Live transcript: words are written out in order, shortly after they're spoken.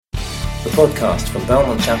the podcast from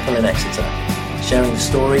Belmont Chapel in Exeter, sharing the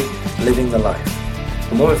story, living the life.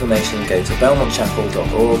 For more information, go to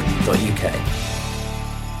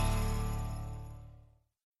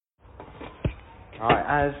belmontchapel.org.uk. Alright,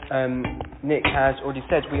 as Nick has already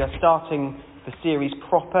said, we are starting the series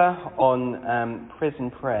proper on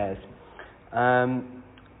prison prayers. And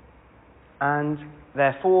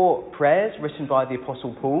they're 4 prayers written by the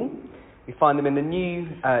Apostle Paul. We find them in the New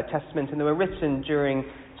Testament, and they were written during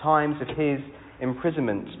times of his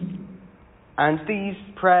imprisonment. And these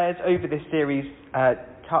prayers over this series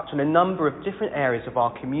touch on a number of different areas of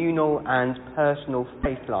our communal and personal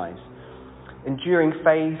faith lives. Enduring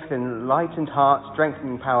faith, enlightened heart,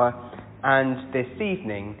 strengthening power, and this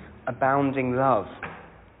evening, abounding love.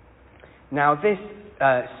 Now this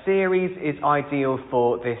series is ideal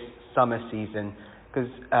for this summer season, because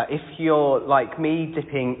if you're like me,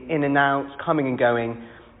 dipping in and out, coming and going,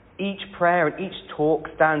 each prayer and each talk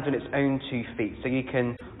stands on its own 2 feet, so you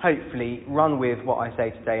can hopefully run with what I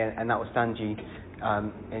say today, and that will stand you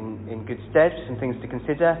in good stead, some things to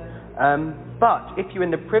consider. But if you're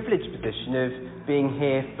in the privileged position of being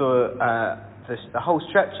here for the whole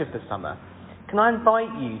stretch of the summer, can I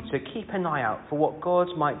invite you to keep an eye out for what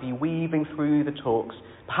God might be weaving through the talks,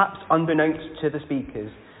 perhaps unbeknownst to the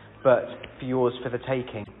speakers, but for yours for the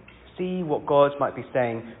taking. See what God might be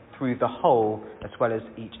saying through the whole as well as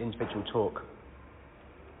each individual talk.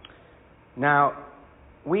 Now,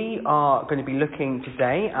 we are going to be looking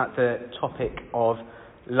today at the topic of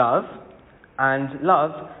love, and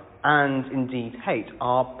love and indeed hate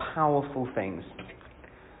are powerful things.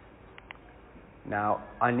 Now,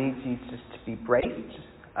 I need you just to be braced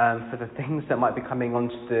for the things that might be coming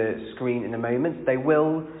onto the screen in a moment. They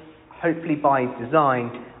will, hopefully by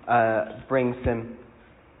design, bring some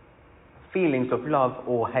feelings of love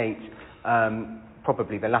or hate,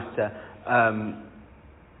 probably the latter,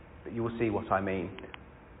 but you will see what I mean.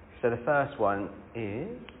 So the first one is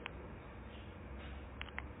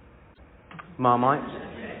Marmite.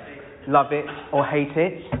 Love it or hate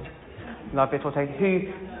it. Love it or hate it.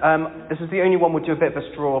 This is the only one we'll do a bit of a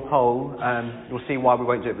straw poll. You'll see why we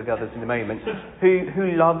won't do it with the others in a moment.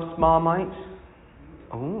 Who loves Marmite?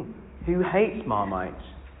 Oh, who hates Marmite?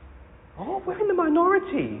 Oh, we're in the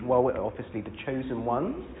minority. Well, we're obviously the chosen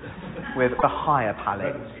ones with the higher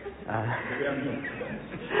palate.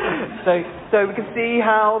 So we can see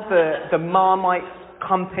how the Marmite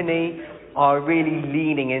company are really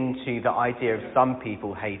leaning into the idea of some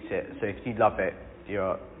people hate it. So if you love it,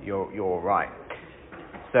 you're all right.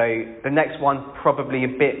 So the next one, probably a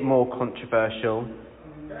bit more controversial.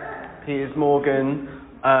 Piers Morgan.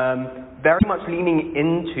 Very much leaning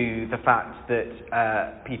into the fact that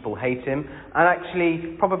people hate him, and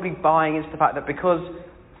actually probably buying into the fact that because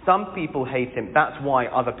some people hate him, that's why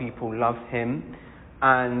other people love him.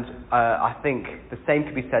 And I think the same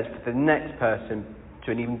could be said for the next person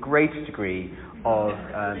to an even greater degree of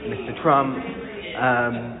Mr. Trump.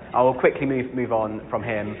 I will quickly move on from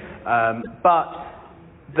him. But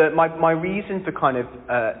my reason for kind of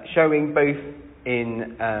showing both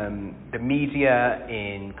in the media,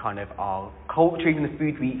 in kind of our culture, even the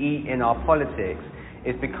food we eat, in our politics,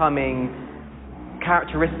 is becoming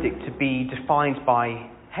characteristic to be defined by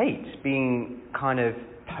hate, being kind of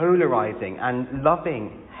polarizing and loving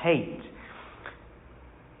hate.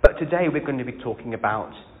 But today we're going to be talking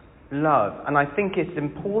about love, and I think it's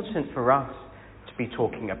important for us to be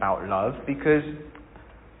talking about love because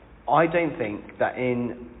I don't think that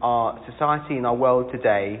in our society, in our world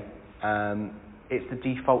today, it's the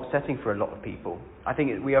default setting for a lot of people. I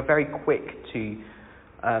think we are very quick to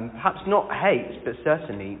perhaps not hate, but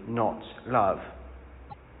certainly not love.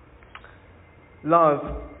 Love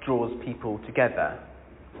draws people together.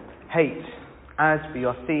 Hate, as we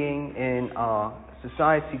are seeing in our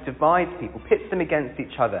society, divides people, pits them against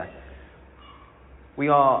each other. We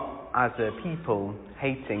are, as a people,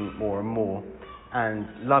 hating more and more and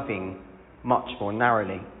loving much more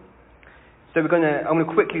narrowly. So I'm going to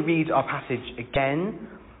quickly read our passage again,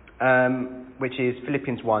 which is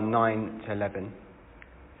Philippians 1, 9 to 11.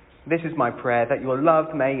 This is my prayer, that your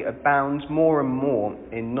love may abound more and more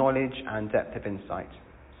in knowledge and depth of insight,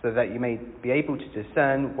 so that you may be able to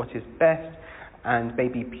discern what is best and may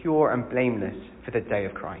be pure and blameless for the day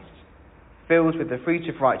of Christ, filled with the fruit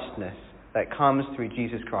of righteousness that comes through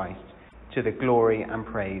Jesus Christ, to the glory and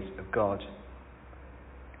praise of God.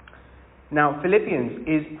 Now, Philippians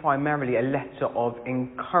is primarily a letter of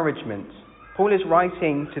encouragement. Paul is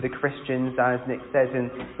writing to the Christians, as Nick says, in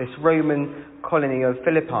this Roman colony of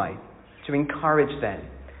Philippi, to encourage them,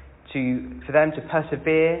 for them to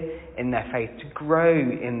persevere in their faith, to grow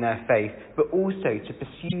in their faith, but also to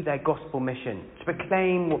pursue their gospel mission, to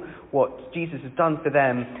proclaim what Jesus has done for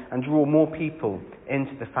them and draw more people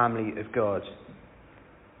into the family of God.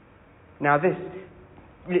 Now this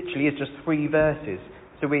literally is just 3 verses,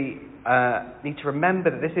 so we need to remember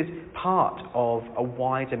that this is part of a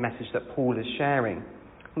wider message that Paul is sharing.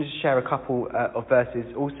 I'm just share a couple of verses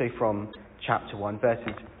also from chapter 1,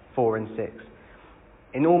 verses 4 and 6.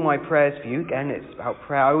 In all my prayers for you, again it's about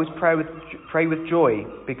prayer, I always pray with joy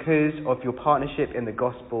because of your partnership in the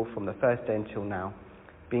gospel from the first day until now,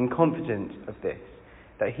 being confident of this,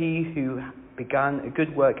 that he who began a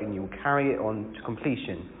good work in you will carry it on to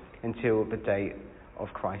completion until the day of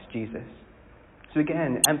Christ Jesus. So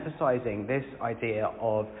again, emphasising this idea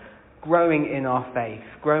of growing in our faith,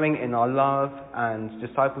 growing in our love and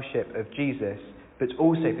discipleship of Jesus, but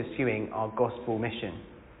also pursuing our gospel mission.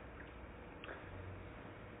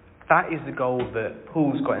 That is the goal that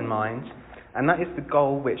Paul's got in mind, and that is the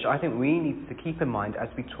goal which I think we need to keep in mind as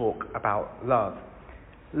we talk about love.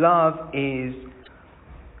 Love is,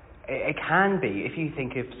 it can be, if you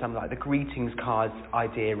think of some like the greetings cards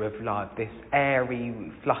idea of love, this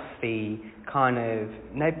airy, fluffy, kind of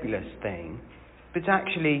nebulous thing. But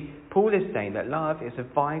actually, Paul is saying that love is a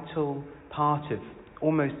vital part of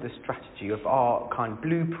almost the strategy of our kind of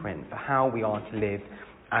blueprint for how we are to live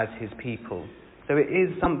as his people. So it is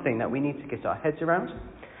something that we need to get our heads around.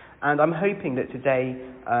 And I'm hoping that today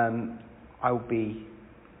I will be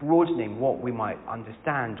broadening what we might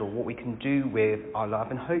understand or what we can do with our love,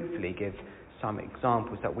 and hopefully give some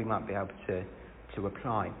examples that we might be able to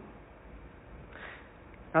apply.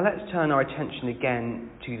 Now let's turn our attention again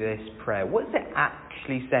to this prayer. What is it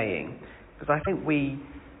actually saying? Because I think we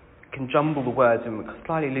can jumble the words and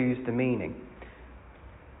slightly lose the meaning.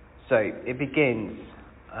 So it begins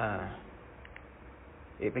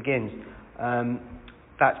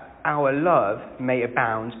that our love may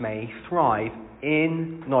abound, may thrive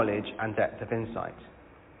in knowledge and depth of insight.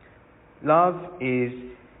 Love is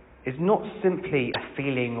not simply a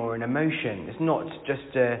feeling or an emotion. It's not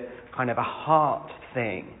just a kind of a heart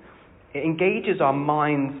thing. It engages our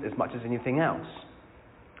minds as much as anything else.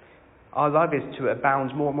 Our love is to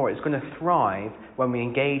abound more and more. It's going to thrive when we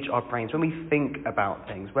engage our brains, when we think about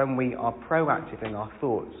things, when we are proactive in our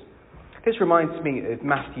thoughts. This reminds me of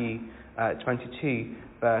Matthew 22,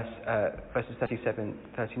 verses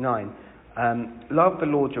 37-39. Love the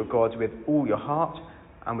Lord your God with all your heart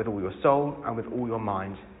and with all your soul and with all your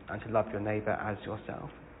mind, and to love your neighbour as yourself.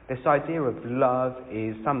 This idea of love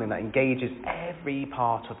is something that engages every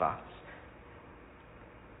part of us.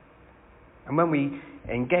 And when we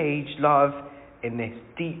engage love in this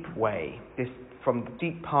deep way, this from the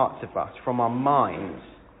deep parts of us, from our minds,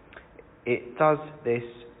 it does this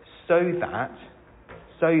so that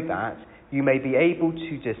you may be able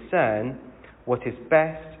to discern what is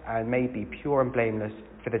best and may be pure and blameless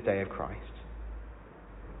for the day of Christ.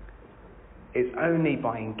 It's only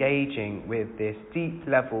by engaging with this deep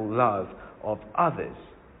level love of others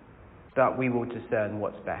that we will discern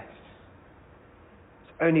what's best.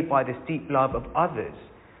 It's only by this deep love of others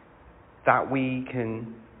that we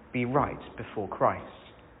can be right before Christ.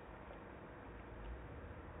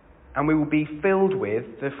 And we will be filled with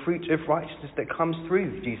the fruit of righteousness that comes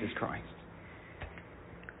through Jesus Christ.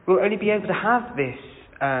 We'll only be able to have this,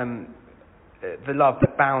 the love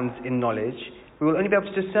that abounds in knowledge. We will only be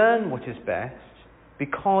able to discern what is best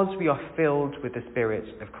because we are filled with the Spirit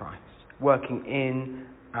of Christ, working in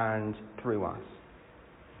and through us.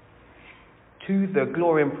 To the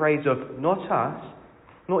glory and praise of not us,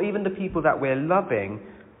 not even the people that we're loving,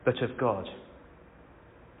 but of God.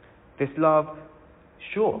 This love,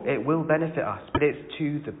 sure, it will benefit us, but it's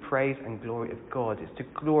to the praise and glory of God. It's to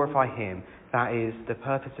glorify Him. That is the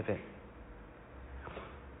purpose of it.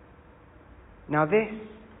 Now this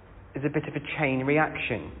is a bit of a chain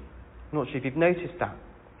reaction. I'm not sure if you've noticed that.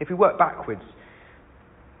 If we work backwards,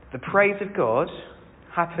 the praise of God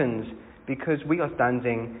happens because we are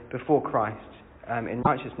standing before Christ in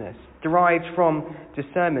righteousness, derived from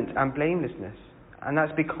discernment and blamelessness. And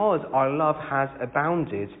that's because our love has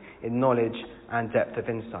abounded in knowledge and depth of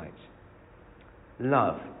insight.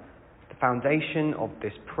 Love, the foundation of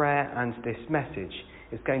this prayer and this message,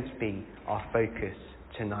 is going to be our focus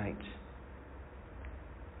tonight.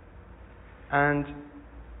 And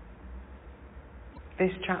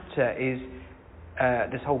this chapter is,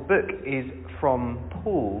 this whole book is from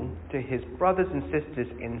Paul to his brothers and sisters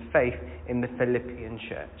in faith in the Philippian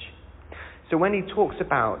church. So when he talks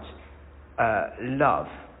about love,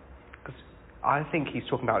 because I think he's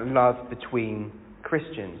talking about love between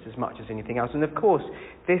Christians as much as anything else. And of course,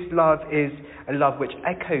 this love is a love which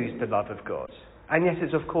echoes the love of God. And yes,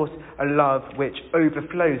 it's of course a love which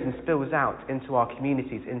overflows and spills out into our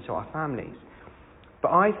communities, into our families.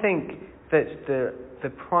 But I think that the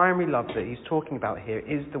primary love that he's talking about here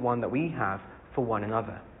is the one that we have for one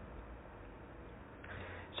another.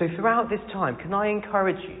 So throughout this time, can I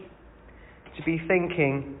encourage you to be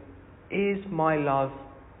thinking, is my love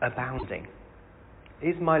abounding?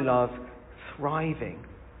 Is my love thriving?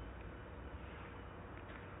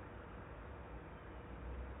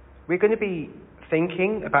 We're going to be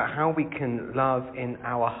thinking about how we can love in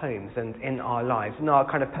our homes and in our lives, in our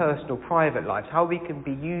kind of personal, private lives, how we can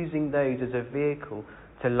be using those as a vehicle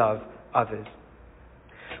to love others.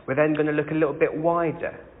 We're then going to look a little bit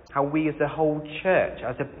wider, how we as a whole church,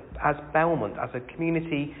 as Belmont, as a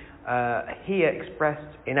community here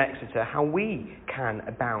expressed in Exeter, how we can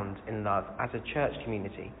abound in love as a church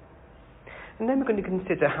community. And then we're going to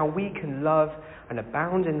consider how we can love and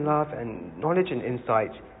abound in love and knowledge and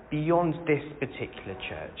insight beyond this particular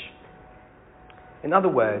church. In other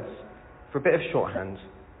words, for a bit of shorthand,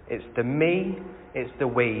 it's the me, it's the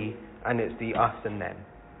we, and it's the us and them.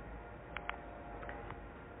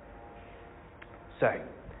 So,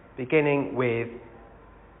 beginning with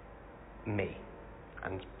me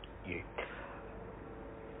and you.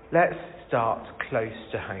 Let's start close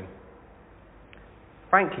to home.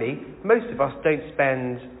 Frankly, most of us don't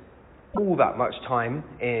spend all that much time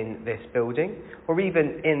in this building, or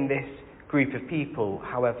even in this group of people,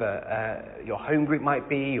 however your home group might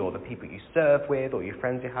be, or the people you serve with, or your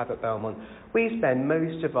friends you have at Belmont. We spend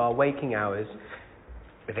most of our waking hours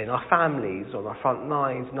within our families, on our front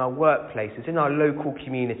lines, in our workplaces, in our local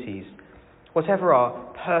communities, whatever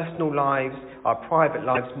our personal lives, our private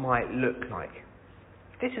lives might look like.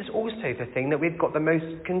 This is also the thing that we've got the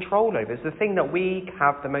most control over. It's the thing that we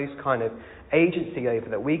have the most kind of agency over,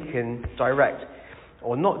 that we can direct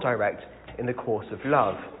or not direct in the course of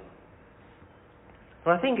love.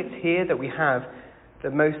 And I think it's here that we have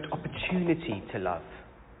the most opportunity to love.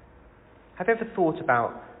 Have you ever thought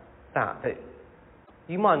about that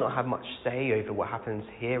you might not have much say over what happens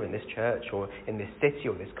here in this church or in this city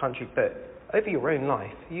or this country, but over your own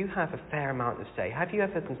life, you have a fair amount of say. Have you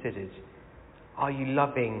ever considered, are you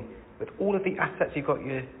loving with all of the assets you've got at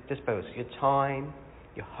your disposal, your time,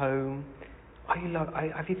 your home?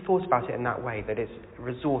 Have you thought about it in that way, that it's a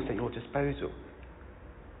resource at your disposal?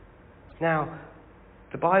 Now,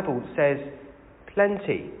 the Bible says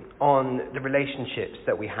plenty on the relationships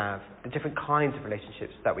that we have, the different kinds of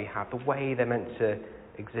relationships that we have, the way they're meant to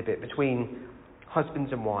exhibit between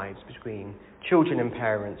husbands and wives, between children and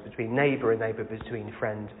parents, between neighbour and neighbour, between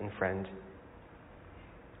friend and friend.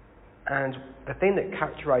 And the thing that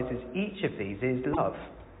characterises each of these is love.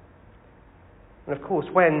 And of course,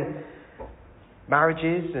 when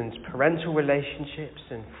marriages and parental relationships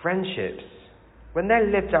and friendships, when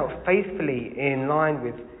they're lived out faithfully in line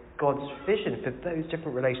with God's vision for those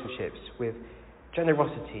different relationships, with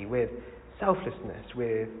generosity, with selflessness,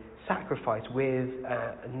 with sacrifice, with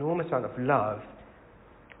an enormous amount of love,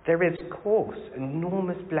 there is, of course,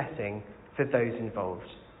 enormous blessing for those involved.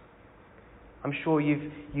 I'm sure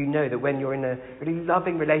you know that when you're in a really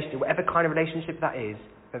loving relationship, whatever kind of relationship that is,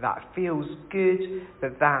 that feels good,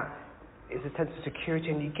 that is a sense of security,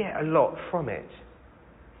 and you get a lot from it.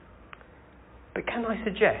 But can I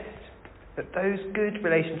suggest that those good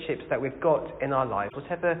relationships that we've got in our lives,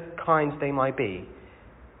 whatever kinds they might be,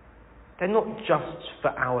 they're not just for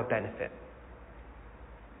our benefit.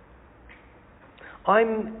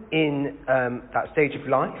 I'm in that stage of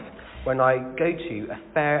life when I go to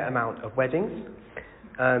a fair amount of weddings.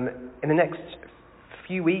 In the next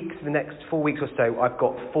few weeks, the next 4 weeks or so, I've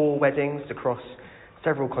got 4 weddings across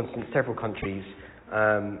several continents, several countries.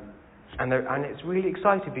 And it's really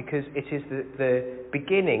exciting because it is the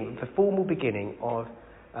beginning, the formal beginning of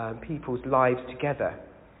people's lives together.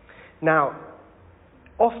 Now,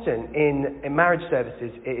 often in marriage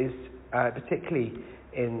services, it is particularly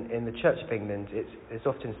in the Church of England, it's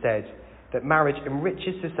often said that marriage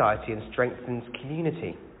enriches society and strengthens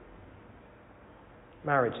community.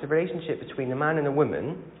 Marriage, the relationship between a man and a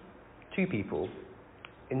woman, 2 people,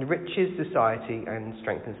 enriches society and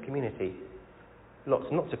strengthens community. Lots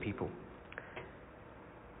and lots of people.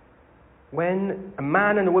 When a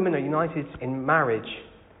man and a woman are united in marriage,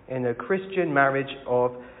 in a Christian marriage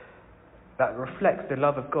that reflects the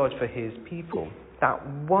love of God for his people, that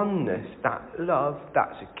oneness, that love,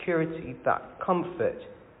 that security, that comfort,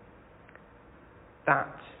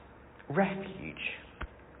 that refuge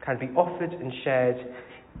can be offered and shared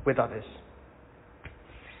with others.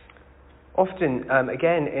 Often,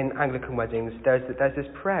 again, in Anglican weddings, there's this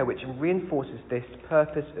prayer which reinforces this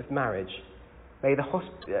purpose of marriage.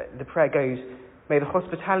 The prayer goes, "May the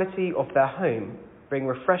hospitality of their home bring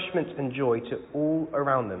refreshment and joy to all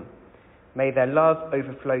around them. May their love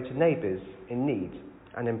overflow to neighbours in need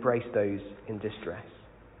and embrace those in distress."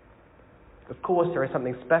 Of course, there is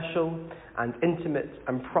something special and intimate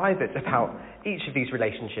and private about each of these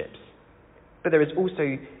relationships. But there is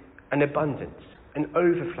also an abundance, an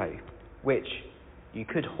overflow, which you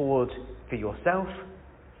could hoard for yourself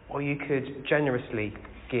or you could generously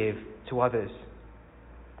give to others.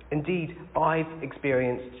 Indeed, I've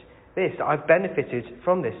experienced this. I've benefited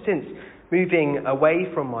from this. Since moving away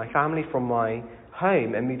from my family, from my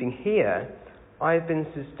home, and moving here, I've been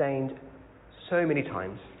sustained so many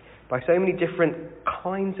times by so many different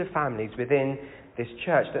kinds of families within this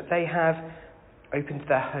church that they have opened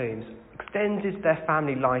their homes, extended their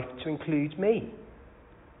family life to include me.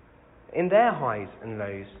 In their highs and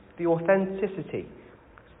lows, the authenticity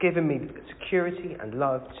has given me security and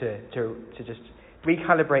love to just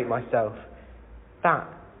recalibrate myself. That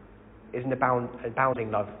is an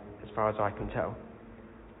abounding love as far as I can tell.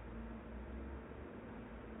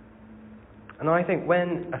 And I think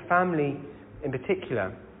when a family in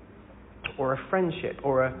particular, or a friendship,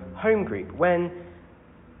 or a home group, when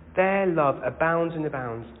their love abounds and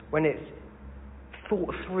abounds, when it's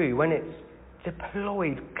thought through, when it's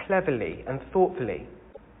deployed cleverly and thoughtfully,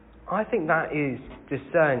 I think that is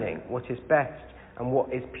discerning what is best and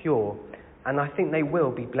what is pure, and I think they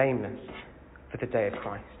will be blameless for the day of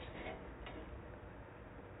Christ.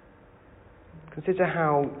 Consider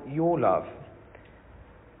how your love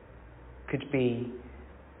could be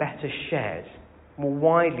better shared, more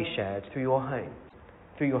widely shared through your home,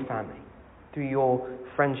 through your family, through your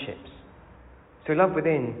friendships. So love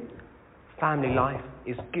within family life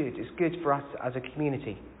is good. It's good for us as a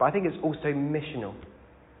community. But I think it's also missional.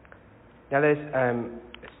 Now there's a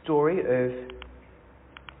story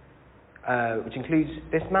which includes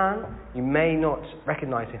this man. You may not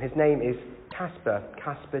recognise him. His name is Caspar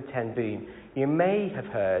ten Boom. You may have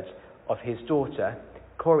heard of his daughter,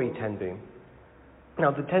 Corrie ten Boom. Now,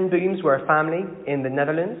 the ten Booms were a family in the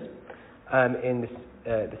Netherlands, in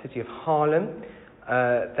the city of Haarlem.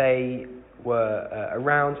 They were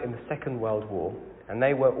around in the Second World War, and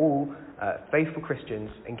they were all faithful Christians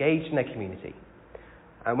engaged in their community.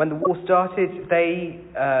 And when the war started, they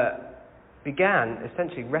began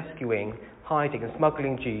essentially rescuing, hiding and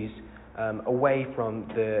smuggling Jews away from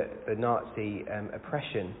the Nazi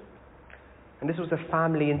oppression. And this was a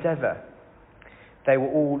family endeavour. They were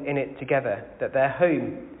all in it together. That their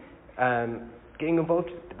home, getting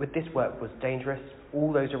involved with this work was dangerous.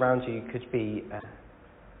 All those around you could be,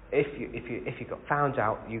 if you got found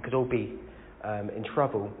out, you could all be in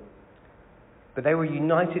trouble. But they were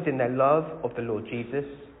united in their love of the Lord Jesus,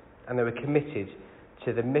 and they were committed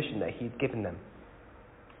to the mission that He'd given them.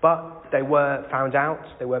 But they were found out,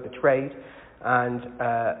 they were betrayed, and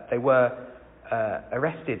they were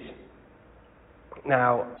arrested.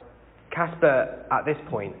 Now, Caspar, at this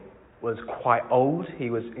point, was quite old. He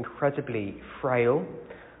was incredibly frail.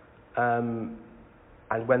 And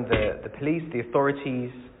when the police, the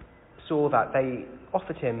authorities, saw that, they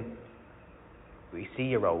offered him, "We see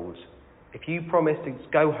you're old. If you promise to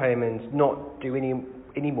go home and not do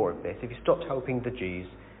any more of this, if you stopped helping the Jews,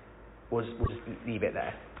 we'll just leave it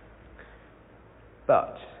there."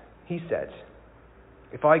 But he said,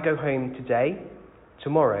 "If I go home today,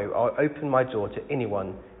 tomorrow I'll open my door to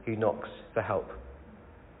anyone who knocks for help."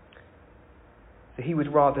 So he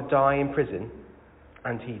would rather die in prison,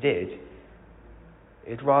 and he did.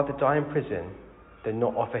 He'd rather die in prison than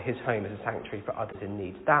not offer his home as a sanctuary for others in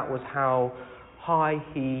need. That was how high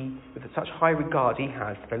with such high regard he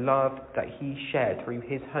had for the love that he shared through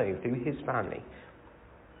his home, through his family,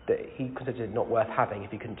 that he considered it not worth having if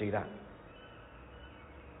he couldn't do that.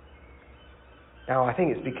 Now, I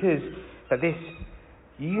think it's because that this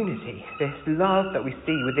unity, this love that we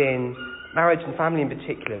see within marriage and family in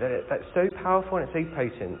particular, that's so powerful and it's so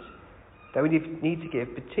potent, that we need to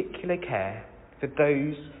give particular care for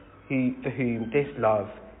those for whom this love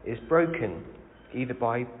is broken, either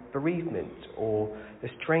by bereavement or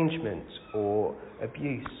estrangement or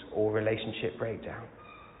abuse or relationship breakdown.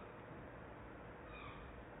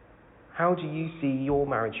 How do you see your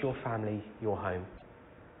marriage, your family, your home?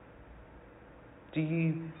 Do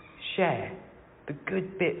you share the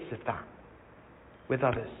good bits of that with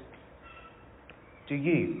others? Do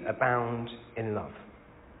you abound in love?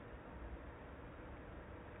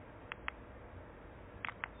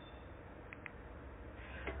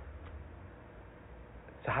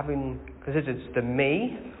 So having considered the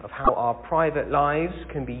me of how our private lives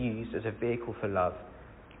can be used as a vehicle for love,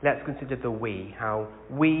 let's consider the we, how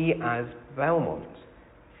we as Belmont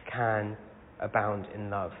can abound in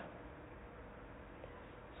love.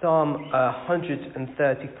 Psalm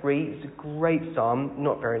 133 is a great psalm,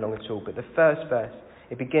 not very long at all, but the first verse,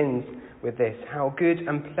 it begins with this: how good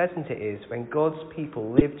and pleasant it is when God's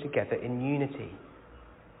people live together in unity.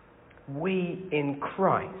 We in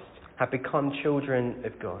Christ have become children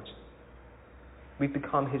of God. We've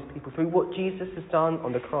become his people through what Jesus has done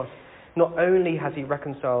on the cross. Not only has he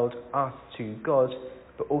reconciled us to God,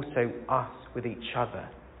 but also us with each other.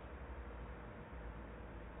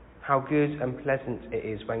 How good and pleasant it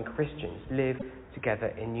is when Christians live together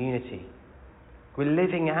in unity. We're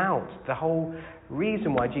living out the whole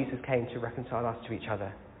reason why Jesus came to reconcile us to each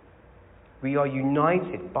other. We are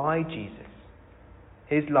united by Jesus,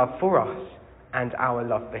 his love for us and our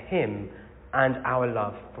love for him and our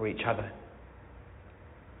love for each other.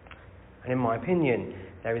 And in my opinion,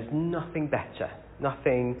 there is nothing better,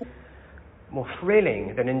 nothing more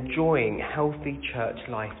thrilling than enjoying healthy church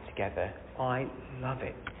life together. I love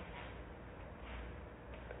it.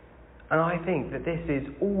 And I think that this is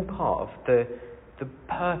all part of the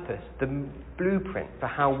purpose, the blueprint for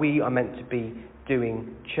how we are meant to be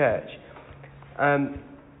doing church.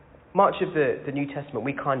 Much of the New Testament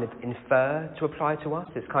we kind of infer to apply to us.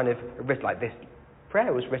 It's kind of written like this.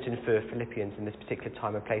 Prayer was written for Philippians in this particular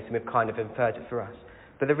time and place, and we've kind of inferred it for us.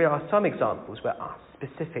 But there are some examples where us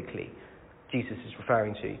specifically Jesus is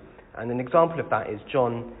referring to. And an example of that is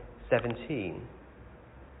John 17.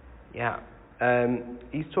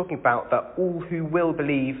 He's talking about that all who will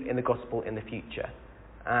believe in the gospel in the future.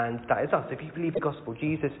 And that is us. If you believe the gospel,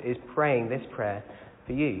 Jesus is praying this prayer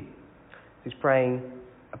for you. He's praying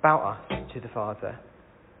about us to the Father,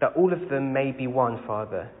 that all of them may be one,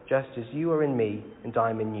 Father, just as you are in me and I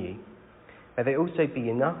am in you. May they also be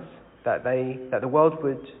in us, that the world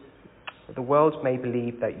may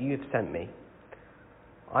believe that you have sent me.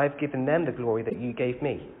 I have given them the glory that you gave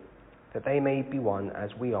me, that they may be one as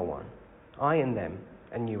we are one. I in them,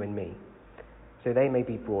 and you in me, so they may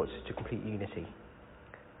be brought to complete unity.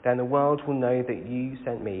 Then the world will know that you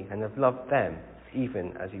sent me and have loved them,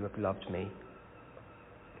 even as you have loved me.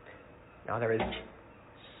 Now there is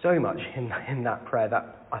so much in that prayer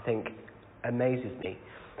that I think amazes me.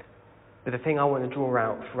 But the thing I want to draw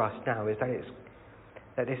out for us now is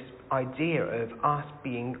that this idea of us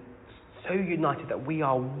being so united that we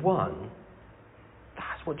are one,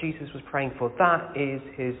 that's what Jesus was praying for. That is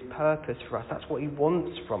his purpose for us. That's what he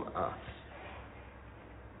wants from us.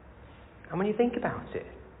 And when you think about it,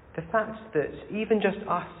 the fact that even just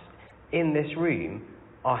us in this room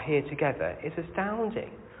are here together is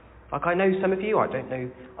astounding. Like, I know some of you, I don't know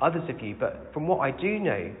others of you, but from what I do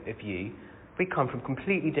know of you, we come from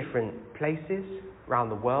completely different places around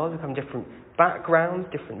the world. We come from different backgrounds,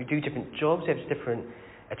 we do different jobs, we have different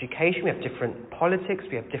education, we have different politics,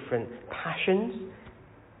 we have different passions.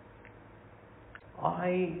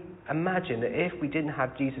 I imagine that if we didn't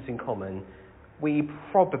have Jesus in common, we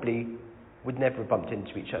probably would never have bumped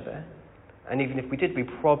into each other. And even if we did, we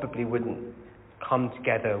probably wouldn't come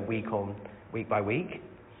together week by week.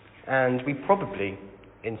 And we probably,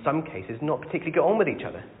 in some cases, not particularly get on with each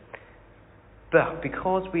other. But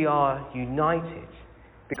because we are united,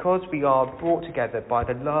 because we are brought together by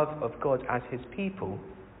the love of God as his people,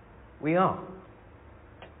 we are.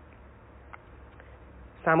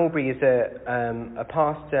 Sam Albury is a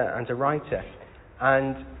pastor and a writer,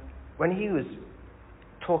 and when he was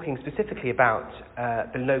talking specifically about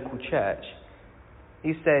the local church,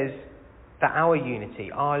 he says that our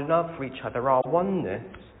unity, our love for each other, our oneness,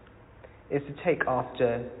 is to take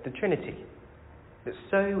after the Trinity, but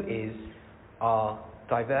so is our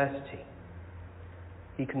diversity.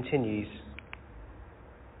 He continues,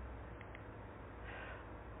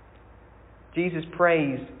 Jesus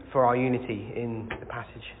prays for our unity in the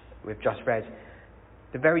passage we've just read.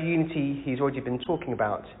 The very unity he's already been talking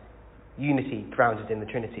about, unity grounded in the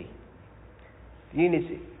Trinity.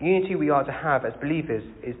 The unity we are to have as believers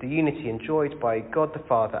is the unity enjoyed by God the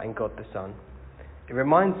Father and God the Son. It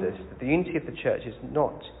reminds us that the unity of the church is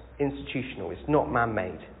not institutional, it's not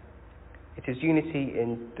man-made. It is unity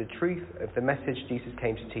in the truth of the message Jesus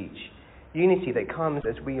came to teach. Unity that comes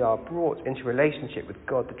as we are brought into relationship with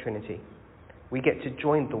God the Trinity. We get to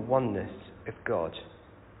join the oneness of God.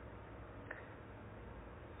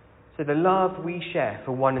 So the love we share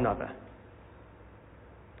for one another,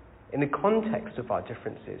 in the context of our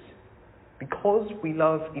differences, because we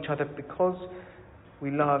love each other, because we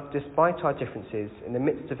love despite our differences, in the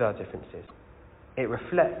midst of our differences, it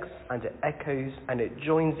reflects and it echoes and it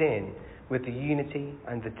joins in with the unity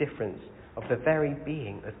and the difference of the very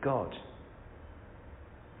being of God.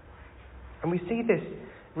 And we see this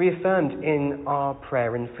reaffirmed in our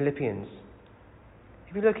prayer in Philippians.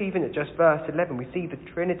 If you look even at just verse 11, we see the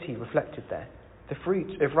Trinity reflected there. The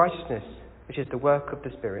fruit of righteousness, which is the work of the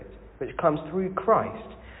Spirit, which comes through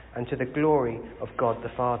Christ and to the glory of God the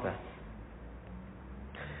Father.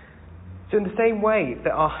 So in the same way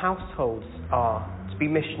that our households are to be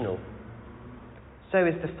missional, so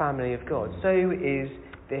is the family of God, so is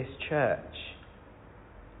this church.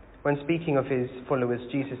 When speaking of his followers,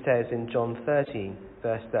 Jesus says in John 13,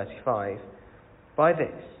 verse 35, "By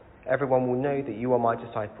this everyone will know that you are my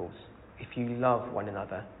disciples, if you love one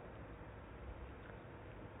another."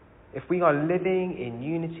 If we are living in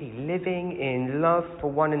unity, living in love for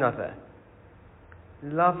one another,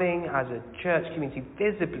 loving as a church community,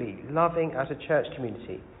 visibly loving as a church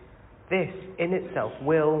community, this in itself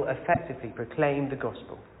will effectively proclaim the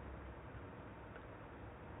gospel.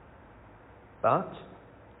 But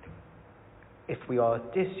if we are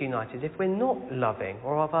disunited, if we're not loving,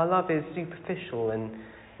 or if our love is superficial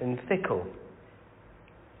and fickle,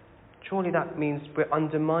 surely that means we're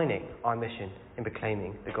undermining our mission in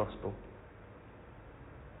proclaiming the gospel.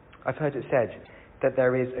 I've heard it said that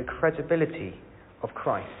there is a credibility of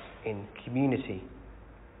Christ in community.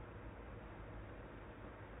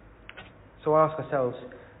 So I ask ourselves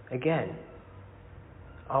again,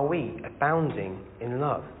 are we abounding in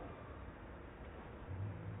love?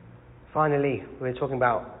 Finally, we're talking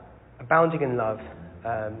about abounding in love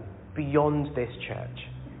beyond this church.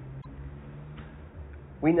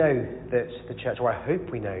 We know that the church, or I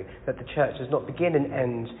hope we know, that the church does not begin and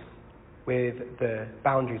end with the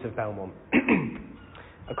boundaries of Belmont.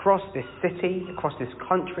 Across this city, across this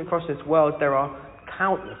country, across this world, there are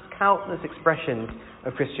countless expressions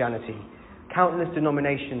of Christianity. Countless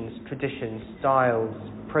denominations, traditions, styles,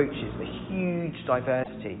 approaches, a huge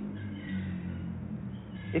diversity.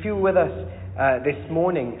 If you were with us this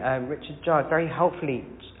morning, Richard Judd very helpfully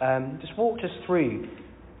just walked us through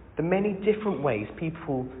the many different ways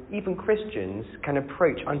people, even Christians, can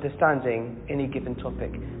approach understanding any given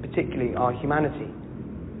topic, particularly our humanity.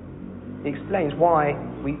 He explains why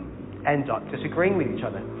we end up disagreeing with each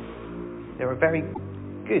other. There are very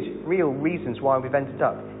good, real reasons why we've ended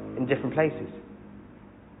up in different places.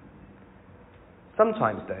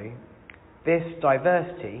 Sometimes, though, this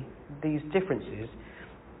diversity, these differences,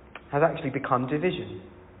 has actually become division,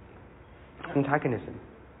 antagonism.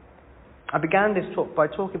 I began this talk by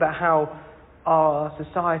talking about how our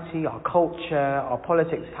society, our culture, our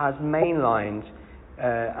politics has mainlined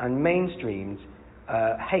and mainstreamed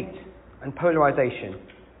hate and polarisation.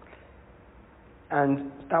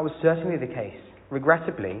 And that was certainly the case,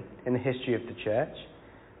 regrettably, in the history of the church,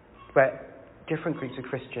 where different groups of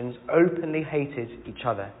Christians openly hated each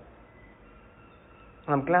other.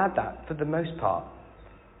 And I'm glad that, for the most part,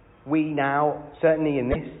 we now, certainly in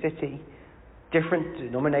this city, different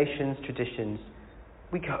denominations, traditions,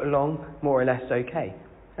 we get along more or less okay.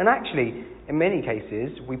 And actually, in many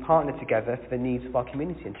cases, we partner together for the needs of our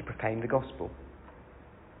community and to proclaim the gospel.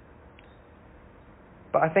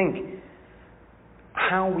 But I think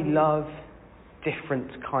how we love different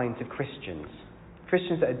kinds of Christians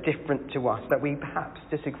that are different to us, that we perhaps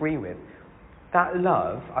disagree with, that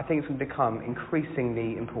love, I think, is going to become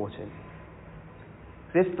increasingly important.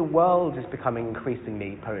 If the world is becoming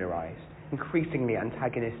increasingly polarised, increasingly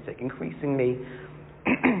antagonistic, increasingly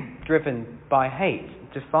driven by hate,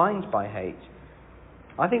 defined by hate,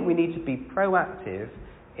 I think we need to be proactive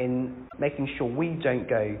in making sure we don't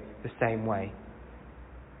go the same way.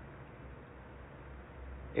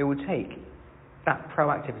 It will take that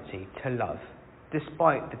proactivity to love,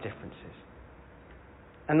 despite the differences.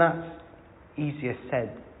 And that's easier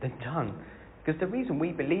said than done. Because the reason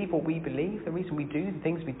we believe what we believe, the reason we do the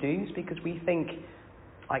things we do, is because we think,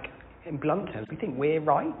 like, in blunt terms, we think we're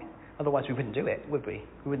right. Otherwise we wouldn't do it, would we?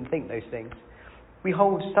 We wouldn't think those things. We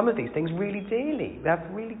hold some of these things really dearly. We have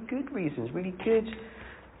really good reasons, really good,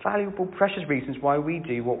 valuable, precious reasons why we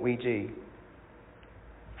do what we do.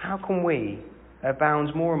 How can we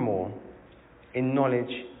abound more and more in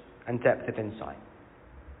knowledge and depth of insight?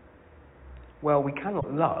 Well, we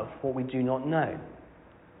cannot love what we do not know.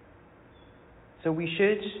 So we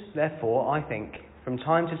should, therefore, I think, from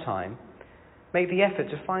time to time, make the effort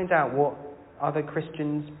to find out what other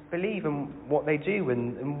Christians believe and what they do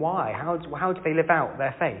and why. How do they live out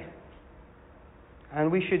their faith?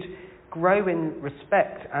 And we should grow in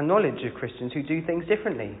respect and knowledge of Christians who do things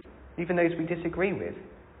differently, even those we disagree with.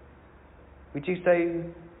 We do so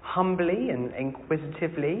humbly and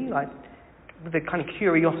inquisitively, like with a kind of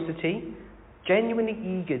curiosity, genuinely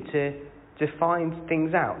eager to find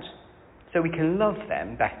things out, so we can love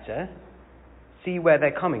them better, see where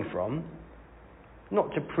they're coming from,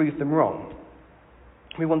 not to prove them wrong.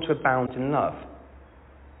 We want to abound in love.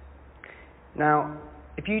 Now,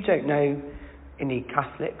 if you don't know any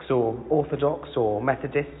Catholics or Orthodox or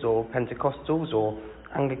Methodists or Pentecostals or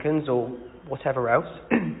Anglicans or whatever else,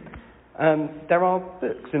 there are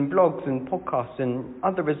books and blogs and podcasts and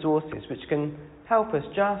other resources which can help us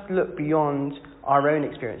just look beyond our own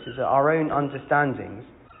experiences, our own understandings,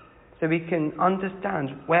 so we can understand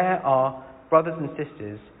where our brothers and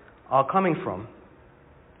sisters are coming from.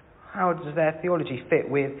 How does their theology fit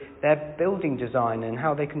with their building design and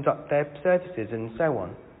how they conduct their services and so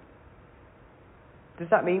on? Does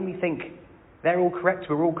that mean we think they're all correct,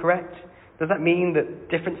 we're all correct? Does that mean that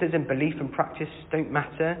differences in belief and practice don't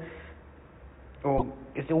matter? Or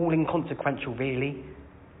is it all inconsequential, really?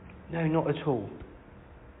 No, not at all.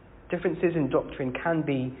 Differences in doctrine can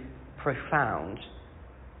be profound.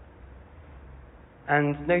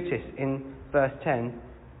 And notice in verse 10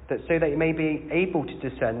 that so that you may be able to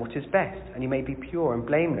discern what is best, and you may be pure and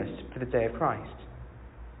blameless for the day of Christ.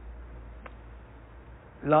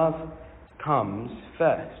 Love comes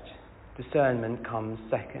first. Discernment comes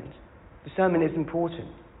second. Discernment is important.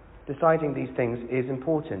 Deciding these things is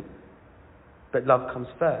important. But love comes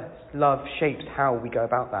first. Love shapes how we go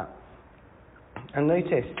about that. And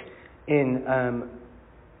notice in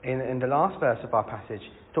the last verse of our passage,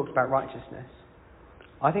 it talks about righteousness.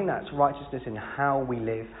 I think that's righteousness in how we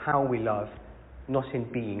live, how we love, not in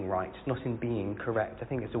being right, not in being correct. I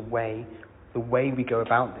think it's the way we go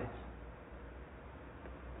about this.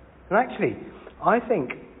 And actually, I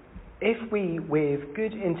think if we, with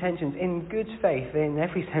good intentions, in good faith, in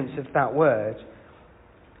every sense of that word,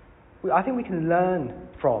 I think we can learn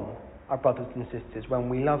from our brothers and sisters when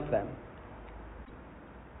we love them.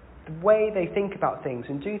 The way they think about things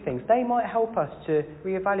and do things, they might help us to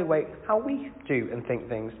reevaluate how we do and think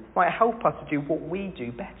things, might help us to do what we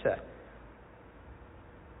do better.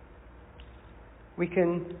 We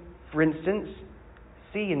can, for instance,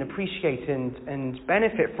 see and appreciate and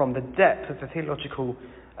benefit from the depth of the theological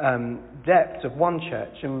depth of one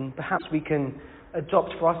church, and perhaps we can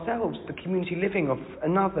adopt for ourselves the community living of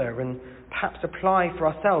another, and perhaps apply for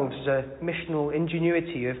ourselves the missional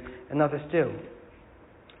ingenuity of another still.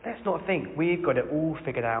 Let's not think we've got it all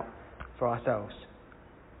figured out for ourselves.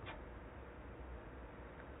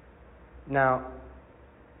 Now,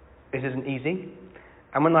 this isn't easy,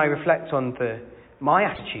 and when I reflect on my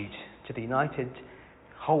attitude to the united,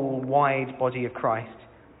 whole, wide body of Christ,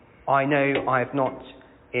 I know I have not,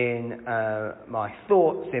 in my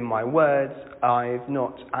thoughts, in my words, I've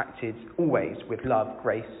not acted always with love,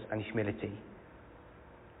 grace and humility.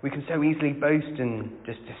 We can so easily boast and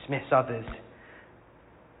just dismiss others,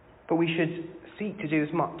 but we should seek to do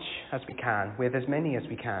as much as we can, with as many as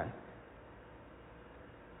we can.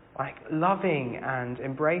 Like loving and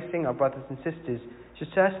embracing our brothers and sisters should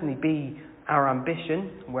certainly be our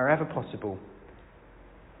ambition wherever possible,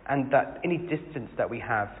 and that any distance that we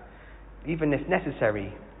have, even if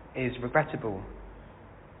necessary, is regrettable.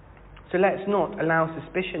 So let's not allow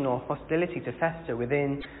suspicion or hostility to fester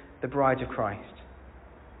within the bride of Christ.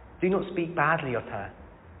 Do not speak badly of her.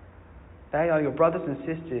 They are your brothers and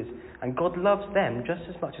sisters, and God loves them just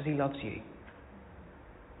as much as he loves you.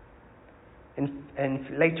 And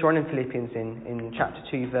later on in Philippians, in chapter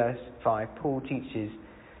 2, verse 5, Paul teaches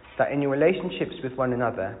that in your relationships with one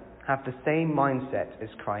another, have the same mindset as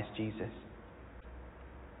Christ Jesus.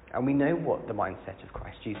 And we know what the mindset of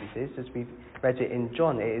Christ Jesus is, as we've read it in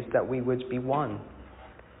John. It is that we would be one.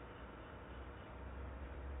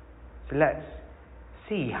 So let's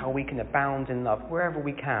see how we can abound in love wherever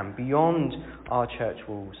we can, beyond our church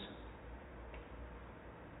walls.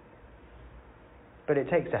 But it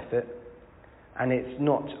takes effort, and it's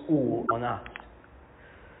not all on us.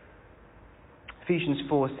 Ephesians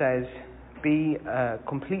 4 says, be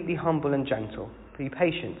completely humble and gentle. Be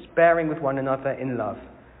patient, bearing with one another in love.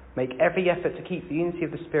 Make every effort to keep the unity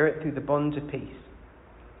of the Spirit through the bond of peace.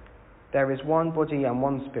 There is one body and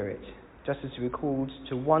one Spirit, just as you were called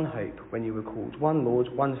to one hope when you were called, one Lord,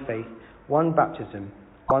 one faith, one baptism,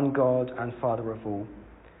 one God and Father of all,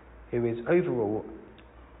 who is over all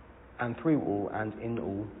and through all and in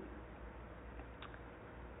all.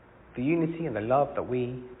 The unity and the love that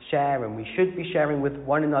we share and we should be sharing with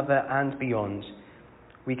one another and beyond,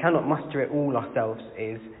 we cannot muster it all ourselves,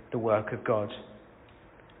 is the work of God.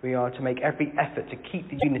 We are to make every effort to keep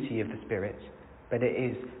the unity of the Spirit, but it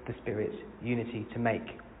is the Spirit's unity to make.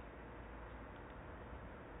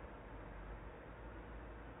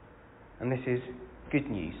 And this is good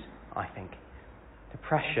news, I think. The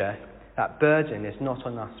pressure, that burden is not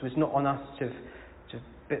on us. It's not on us to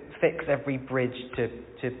fix every bridge,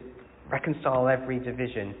 to reconcile every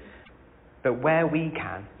division. But where we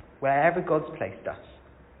can, wherever God's placed us,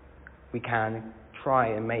 we can try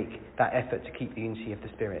and make that effort to keep the unity of the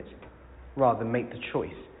Spirit, rather than make the choice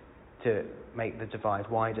to make the divide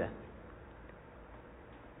wider.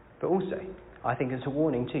 But also, I think it's a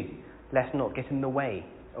warning too. Let's not get in the way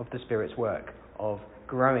of the Spirit's work of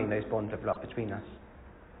growing those bonds of love between us.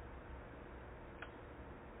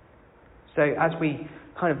 So as we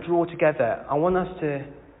kind of draw together, I want us to,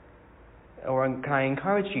 or can I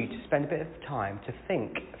encourage you to spend a bit of time to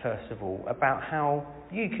think, first of all, about how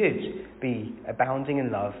you could be abounding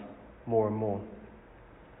in love more and more.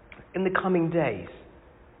 In the coming days,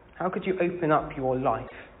 how could you open up your life,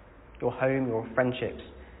 your home, your friendships,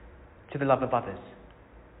 to the love of others?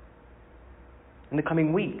 In the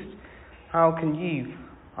coming weeks, how can you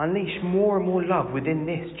unleash more and more love within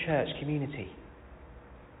this church community?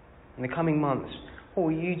 In the coming months, what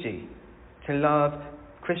will you do to love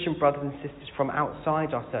Christian brothers and sisters from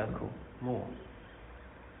outside our circle more?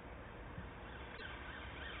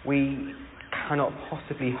 We cannot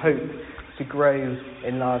possibly hope to grow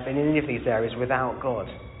in love in any of these areas without God.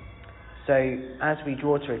 So as we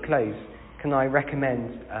draw to a close, can I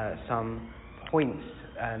recommend some points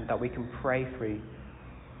that we can pray through?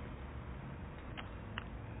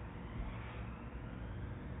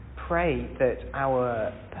 Pray that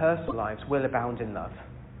our personal lives will abound in love.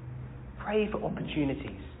 Pray for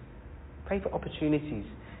opportunities. Pray for opportunities,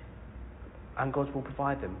 and God will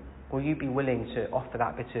provide them. Will you be willing to offer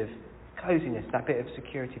that bit of coziness, that bit of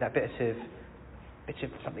security, that bit of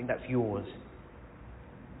something that's yours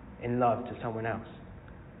in love to someone else?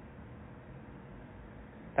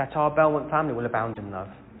 That our Belmont family will abound in love.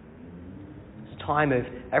 It's a time of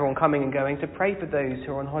everyone coming and going, so pray for those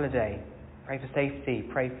who are on holiday. Pray for safety,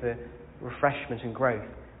 pray for refreshment and growth.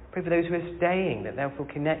 Pray for those who are staying, that they'll feel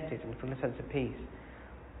connected and feel a sense of peace.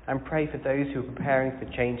 And pray for those who are preparing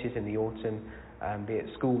for changes in the autumn, be it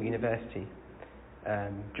school, university,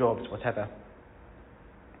 jobs, whatever.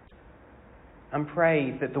 And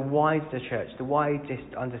pray that the wider church, the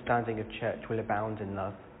widest understanding of church will abound in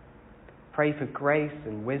love. Pray for grace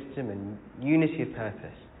and wisdom and unity of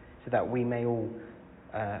purpose so that we may all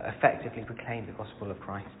effectively proclaim the gospel of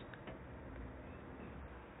Christ.